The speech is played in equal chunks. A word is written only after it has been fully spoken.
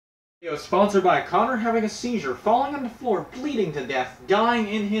Video sponsored by Connor having a seizure, falling on the floor, bleeding to death, dying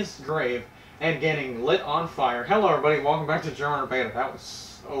in his grave, and getting lit on fire. Hello everybody, welcome back to German Beta. That was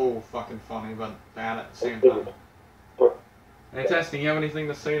so fucking funny, but bad at the same time. Hey Testy, you have anything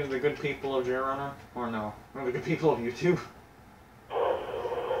to say to the good people of JRunner? Or no? Or the good people of YouTube?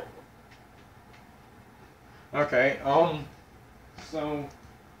 Okay, so...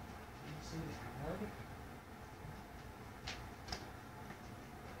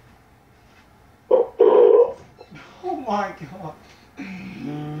 Oh my god.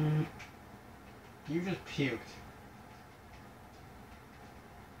 You just puked.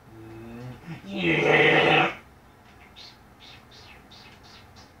 Yeah.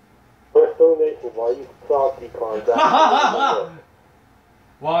 First donation, why you salty Konzak?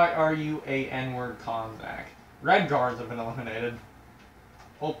 Why are you a N-word Konzak? Red guards have been eliminated.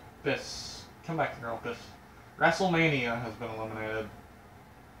 Opus. Come back here, Opus. WrestleMania has been eliminated.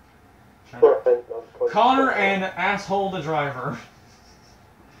 Connor and Asshole the Driver.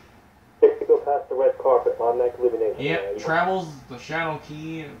 To go past the red carpet on that elimination. Yep, travels the Shadow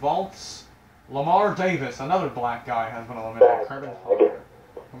Key, vaults. Lamar Davis, another black guy, has been eliminated. Carbon Hopper.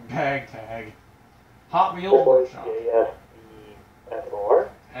 Bag tag. Hot Wheels Workshop. JSBSR.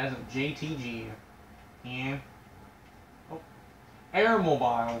 As of JTG. Yeah. Oh. Air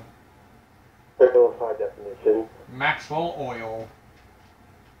Mobile. Circle of high definition. Maxwell Oil.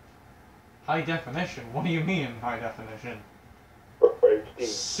 High definition? What do you mean, high definition? For HD.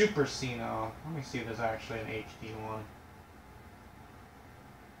 Super Cena. Let me see if there's actually an HD one.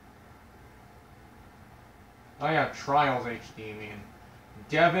 Oh yeah, Trials HD, I mean.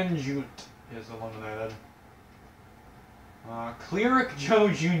 Devin Jute is eliminated. Cleric Joe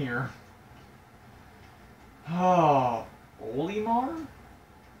Jr. Oh, Olimar?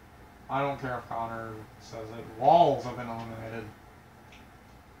 I don't care if Connor says it. Walls have been eliminated.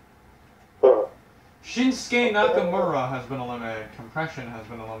 Shinsuke Nakamura has been eliminated. Compression has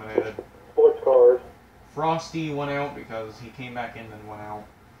been eliminated. Sports cars. Frosty went out because he came back in and went out.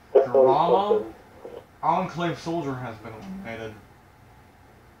 Drama. Enclave Soldier has been eliminated.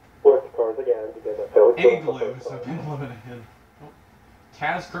 Sports cars again because I feel like Igloos have been eliminated.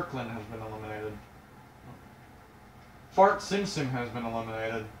 Taz Kirkland has been eliminated. Fart Simpson has been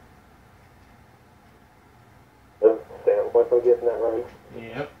eliminated. Sam, what's I'm getting that right?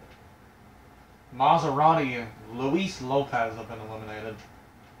 Yep. Maserati, Luis Lopez have been eliminated.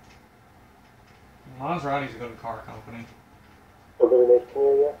 Maserati's a good car company. Elimination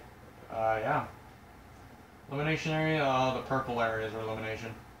area? Yeah. Elimination area, the purple areas are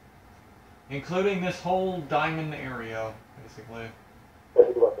elimination. Including this whole diamond area, basically.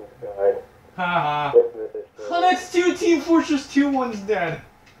 Heavy weapons guide. Haha. Oh, that's two Team Fortress 2 one's dead.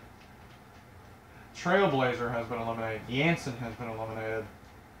 Trailblazer has been eliminated. Jansen has been eliminated.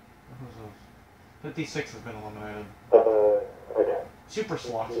 Who's this? 56 has been eliminated. Okay. Super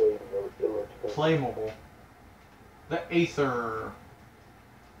Slot. Playmobil. The Aether.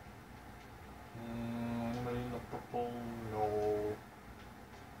 Anybody in the purple? No.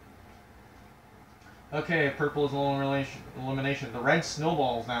 Okay, purple is elimination. The red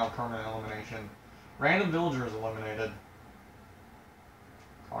snowball is now permanent elimination. Random Villager is eliminated.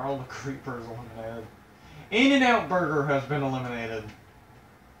 Carl the Creeper is eliminated. In-N-Out Burger has been eliminated.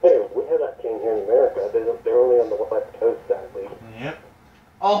 Hey, we have that king here in America. They're only on the West Coast, sadly. Yep.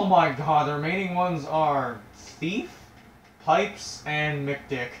 Oh my god, the remaining ones are Thief, Pipes, and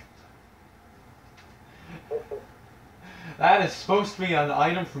McDick. That is supposed to be an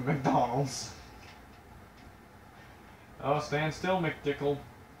item from McDonald's. Oh, stand still, McDickle.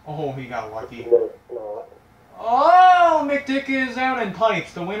 Oh, he got lucky. No, it's not. Oh, McDick is out, and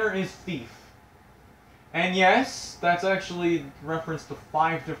Pipes. The winner is Thief. And yes, that's actually reference to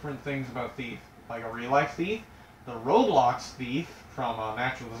 5 different things about Thief. Like a real-life Thief, the Roblox Thief from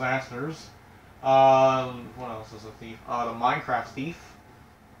Natural Disasters. What else is a Thief? The Minecraft Thief.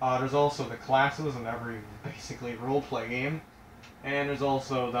 There's also the classes in every, basically, roleplay game. And there's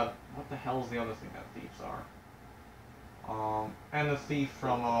also that, what the hell is the other thing that Thieves are? And the Thief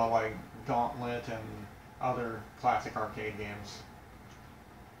from, like, Gauntlet and other classic arcade games.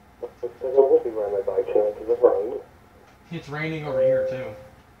 I will be riding my bike here because it's raining. It's raining over here, too.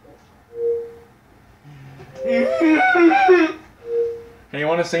 Hey, you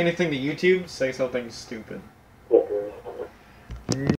want to say anything to YouTube? Say something stupid.